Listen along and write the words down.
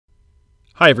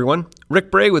Hi everyone, Rick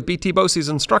Bray with BT BOCE's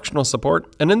Instructional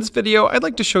Support, and in this video I'd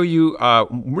like to show you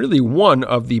really one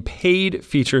of the paid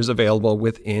features available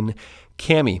within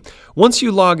Cami. Once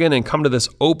you log in and come to this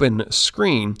open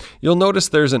screen, you'll notice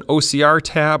there's an OCR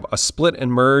tab, a split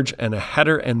and merge, and a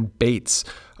header and baits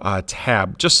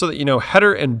tab. Just so that you know,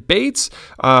 header and baits,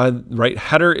 right?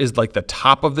 Header is like the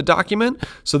top of the document.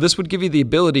 So this would give you the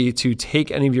ability to take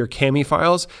any of your Cami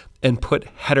files and put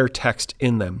header text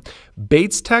in them.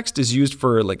 Baits text is used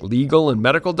for like legal and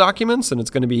medical documents, and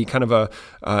it's going to be kind of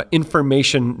a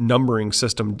information numbering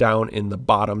system down in the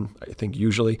bottom, I think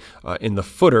usually in the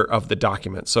footer of the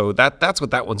document. So that's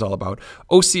what that one's all about.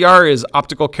 OCR is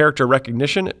optical character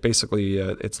recognition. Basically,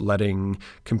 it's letting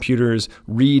computers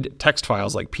read text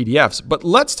files like PDFs. But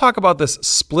let's talk about this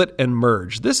split and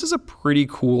merge. This is a pretty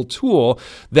cool tool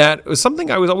that was something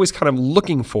I was always kind of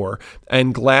looking for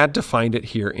and glad to find it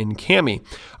here in Cami.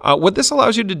 What this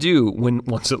allows you to do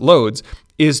once it loads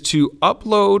is to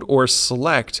upload or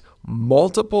select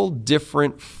multiple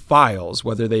different files,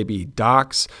 whether they be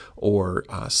docs or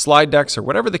slide decks or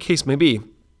whatever the case may be.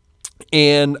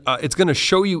 And it's going to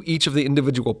show you each of the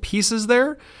individual pieces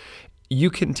there. You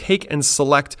can take and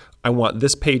select, I want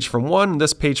this page from one,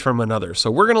 this page from another. So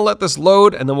we're going to let this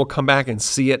load and then we'll come back and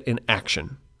see it in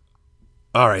action.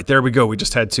 All right, there we go. We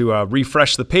just had to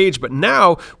refresh the page, but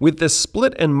now with this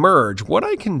split and merge, what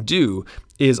I can do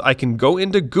is I can go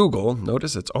into Google.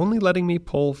 Notice it's only letting me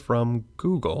pull from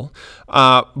Google,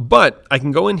 but I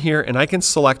can go in here and I can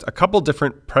select a couple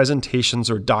different presentations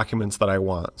or documents that I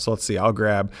want. So let's see, I'll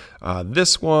grab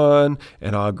this one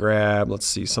and I'll grab, let's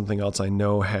see, something else I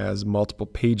know has multiple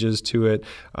pages to it.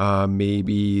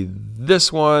 Maybe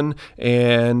this one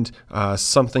and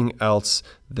something else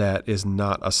that is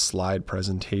not a slide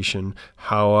presentation.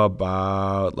 How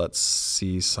about, let's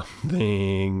see,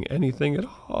 something, anything at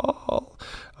all?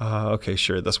 Okay,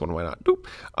 sure, this one, why not?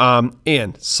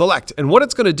 And select. And what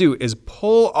it's going to do is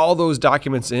pull all those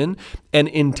documents in and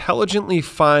intelligently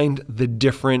find the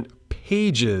different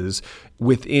pages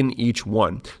within each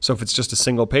one. So if it's just a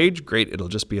single page, great, it'll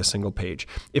just be a single page.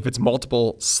 If it's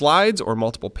multiple slides or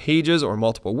multiple pages or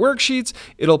multiple worksheets,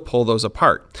 it'll pull those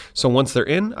apart. So once they're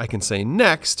in, I can say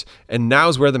next, and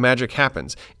now's where the magic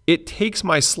happens. It takes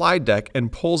my slide deck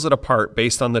and pulls it apart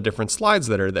based on the different slides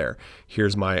that are there.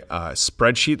 Here's my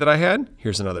spreadsheet that I had.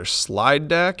 Here's another slide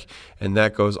deck, and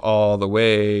that goes all the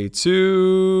way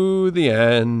to the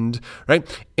end, right?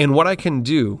 And what I can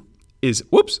do is,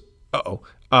 whoops,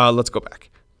 let's go back.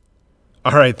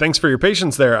 All right, thanks for your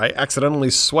patience there. I accidentally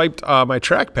swiped my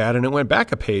trackpad and it went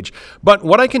back a page. But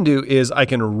what I can do is I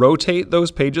can rotate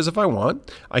those pages if I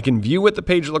want. I can view what the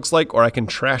page looks like, or I can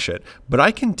trash it. But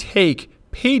I can take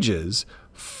pages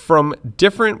from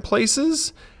different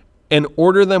places and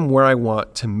order them where I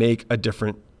want to make a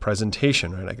different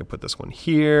presentation, right? I can put this one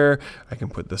here, I can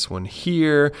put this one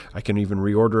here, I can even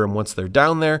reorder them once they're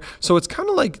down there. So it's kind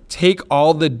of like take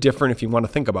all the different, if you want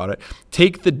to think about it,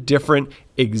 take the different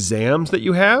exams that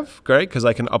you have, right? Because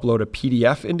I can upload a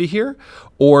PDF into here,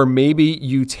 or maybe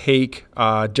you take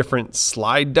different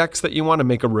slide decks that you want to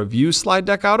make a review slide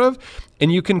deck out of,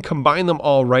 and you can combine them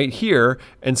all right here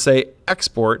and say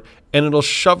export, and it'll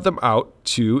shove them out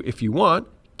to, if you want,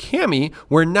 Cami,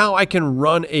 where now I can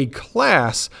run a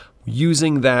class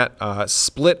using that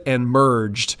split and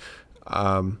merged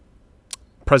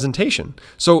presentation.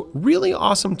 So really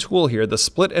awesome tool here, the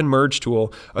split and merge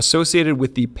tool associated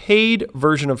with the paid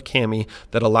version of Cami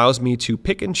that allows me to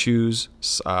pick and choose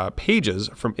pages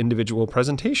from individual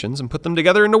presentations and put them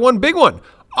together into one big one.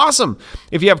 Awesome.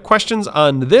 If you have questions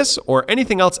on this or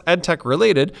anything else EdTech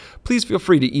related, please feel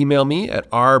free to email me at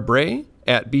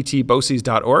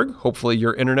rbray@btboces.org. Hopefully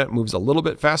your internet moves a little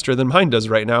bit faster than mine does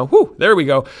right now. Whew, there we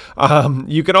go.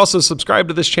 You can also subscribe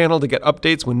to this channel to get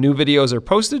updates when new videos are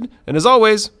posted. And as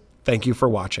always, thank you for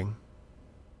watching.